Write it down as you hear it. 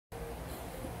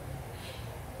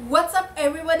What's up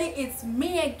everybody, it's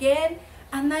me again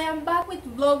and I am back with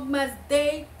vlogmass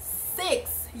day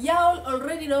 6. Y'all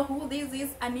already know who this is,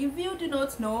 and if you do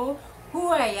not know who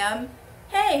I am,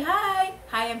 hey, hi,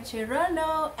 I am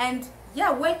Chirano, and yeah,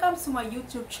 welcome to my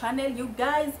YouTube channel. You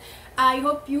guys, I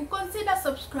hope you consider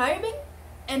subscribing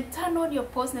and turn on your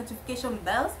post notification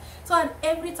bells so that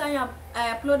every time I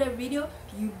upload a video,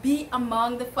 you be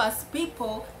among the first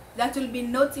people that will be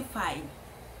notified.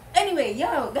 Anyway,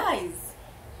 yo guys,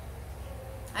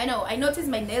 I noticed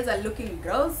my nails are looking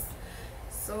gross,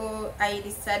 so I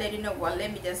decided, you know what,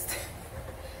 let me just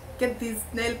get this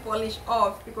nail polish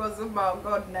off because, oh my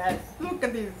goodness, look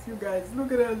at this, you guys,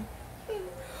 look at that.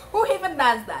 Who even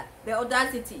does that? The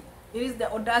audacity. It is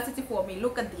the audacity for me.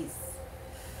 Look at this.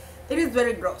 It is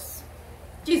very gross.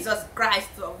 Jesus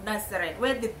Christ of Nazareth,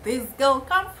 where did this girl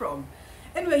come from?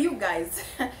 Anyway, you guys,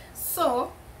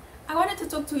 so I wanted to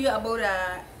talk to you about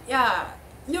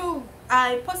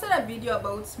I posted a video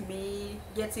about me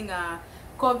getting a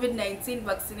COVID-19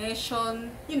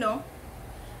 vaccination, and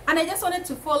I just wanted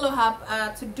to follow up,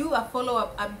 to do a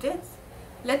follow-up update.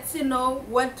 Let you know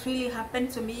what really happened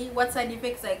to me, what side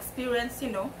effects I experienced,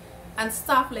 and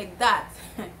stuff like that.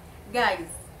 Guys,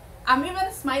 I'm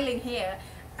even smiling here,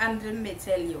 and let me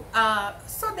tell you,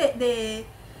 so the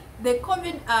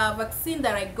COVID vaccine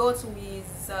that I got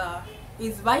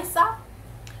is Visa.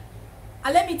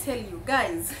 Let me tell you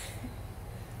guys,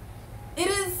 it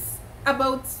is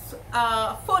about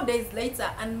 4 days later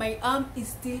and my arm is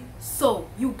still sore.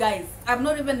 You guys, I'm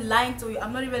not even lying to you,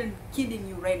 I'm not even kidding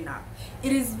you right now.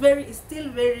 It is still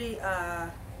very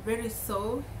very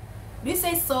sore. Do you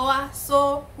say sore?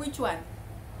 So which one?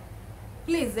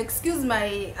 Please excuse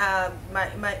my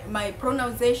my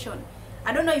pronunciation.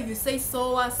 I don't know if you say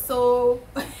sore, so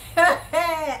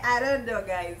I don't know,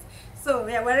 guys. So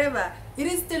yeah, whatever, it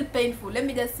is still painful. Let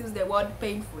me just use the word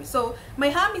painful. So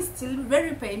my arm is still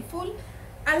very painful,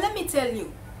 and let me tell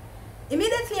you,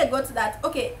 immediately I got that.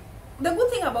 Okay, the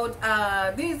good thing about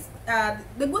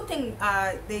the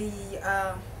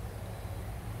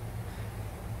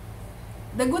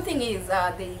good thing is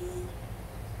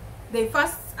they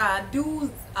first do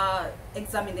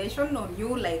examination on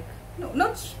you, like, no,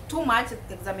 not too much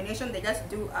examination. They just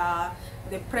do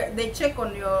they check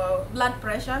on your blood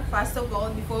pressure first of all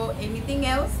before anything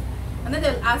else, and then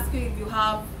they'll ask you if you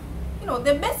have,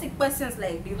 the basic questions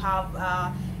like, do you have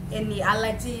any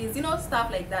allergies,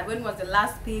 stuff like that. When was the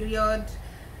last period?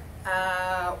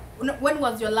 When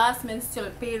was your last menstrual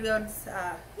periods?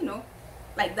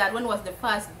 Like that. When was the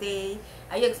first day?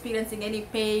 Are you experiencing any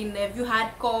pain? Have you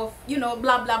had cough? Blah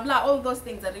blah blah. All those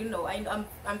things that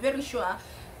I'm very sure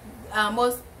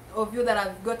most of you that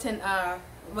have gotten a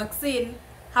vaccine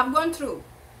have gone through.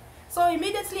 So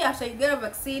immediately after you get a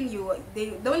vaccine,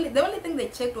 the only thing they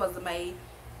checked was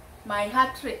my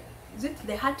heart rate. Is it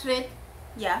the heart rate?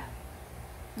 Yeah,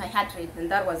 my heart rate, and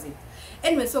that was it.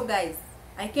 Anyway, so guys,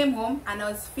 I came home and I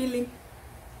was feeling,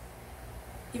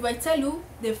 if I tell you,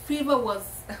 the fever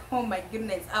was, oh my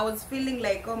goodness, I was feeling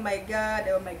like, oh my god,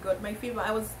 my fever.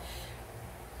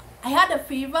 I had a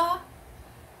fever.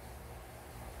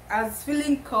 I was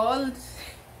feeling cold,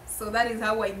 so that is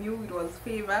how I knew it was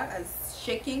fever. I was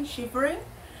shaking, shivering,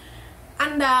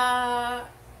 and I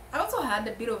also had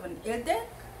a bit of an headache,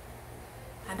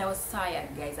 and I was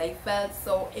tired, guys. I felt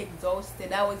so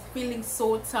exhausted. I was feeling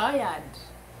so tired,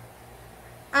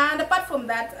 and apart from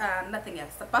that, nothing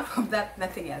else. Apart from that,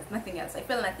 nothing else. I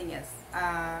felt nothing else.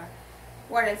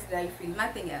 What else did I feel?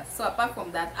 Nothing else. So apart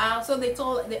from that, so they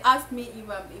asked me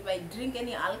if I drink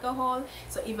any alcohol.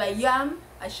 So if I am,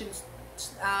 I should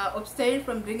abstain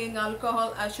from drinking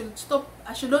alcohol. I should stop.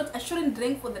 I shouldn't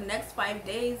drink for the next 5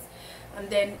 days, and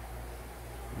then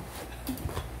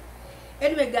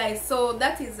anyway, guys. So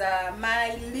that is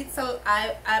my little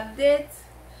update.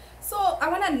 So I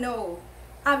wanna know,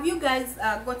 have you guys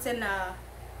gotten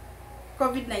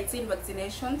COVID-19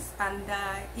 vaccinations, and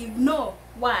if no,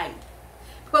 why?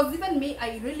 Because even me,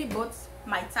 I really bought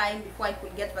my time before I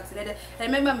could get vaccinated. I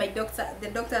remember the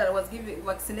doctor that was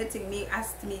vaccinating me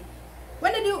asked me,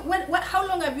 how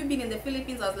long have you been in the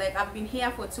Philippines? I was like, I've been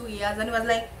here for 2 years. And he was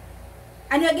like,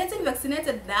 and you're getting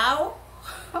vaccinated now?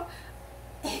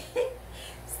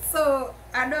 So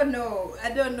I don't know.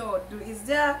 Is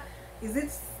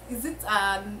it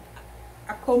a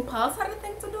compulsory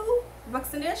thing to do,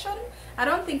 vaccination? I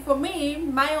don't think. For me,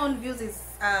 my own views is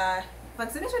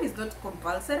vaccination is not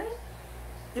compulsory.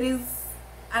 It is,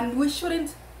 and we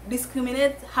shouldn't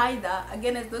discriminate either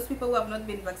against those people who have not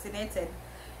been vaccinated,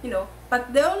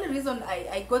 but the only reason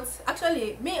I got,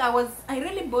 actually me, I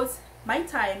really bought my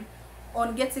time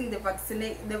on getting the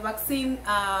vaccine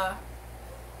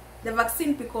the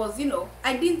vaccine, because you know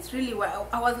I didn't really,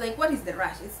 I was like, what is the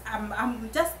rush? I'm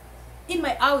just in my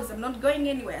house, I'm not going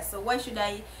anywhere, so why should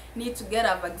I need to get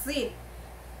a vaccine,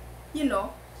 you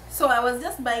know? So I was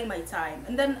just buying my time.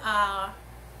 And then I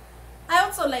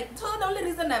also like, so the only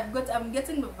reason I'm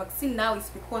getting the vaccine now is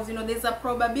because, you know, there's a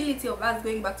probability of us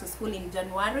going back to school in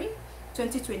January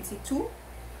 2022.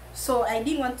 So I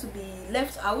didn't want to be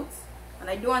left out, and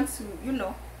I don't want to, you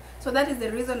know, so that is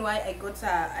the reason why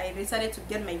I decided to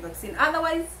get my vaccine.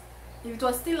 Otherwise, if it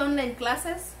was still online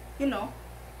classes, you know,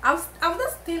 I was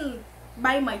just still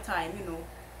buy my time, you know,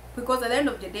 because at the end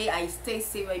of the day I stay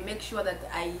safe. I make sure that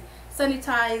I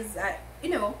sanitize.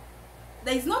 You know,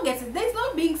 there's not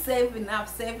being safe enough,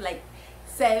 safe,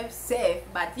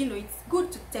 but you know, it's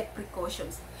good to take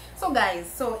precautions. So guys,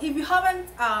 so if you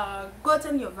haven't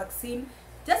gotten your vaccine,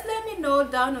 just let me know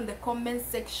down on the comment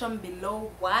section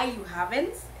below why you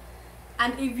haven't,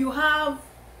 and if you have,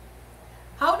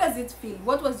 how does it feel?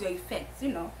 What was your effect?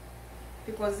 You know,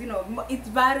 because you know it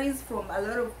varies with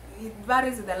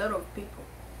a lot of people.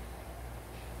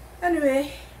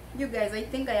 Anyway, you guys, I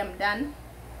think I am done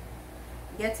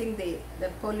getting the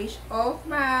polish off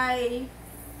my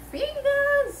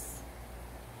fingers.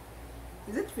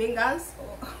 Is it fingers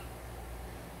or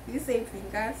you say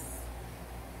fingers?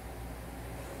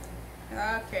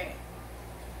 Okay.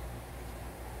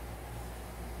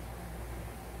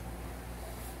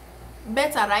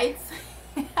 Better, right?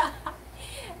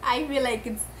 I feel like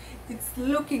it's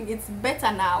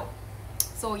better now.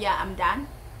 So yeah, I'm done.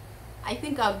 I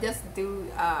think I'll just do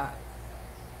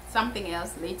something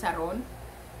else later on,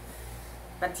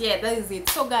 but yeah, that is it.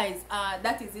 So guys,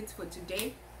 that is it for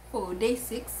today, for day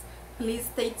 6. Please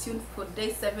stay tuned for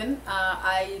day 7.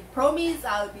 I promise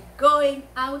I'll be going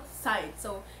outside.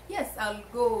 So yes, I'll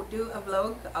go do a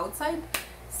vlog outside.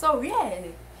 So yeah,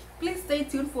 please stay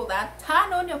tuned for that.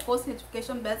 Turn on your post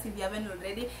notification bells if you haven't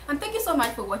already. And thank you so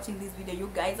much for watching this video, you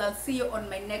guys. I'll see you on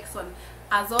my next one.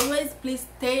 As always, please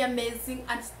stay amazing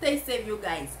and stay safe, you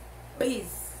guys.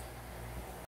 Peace.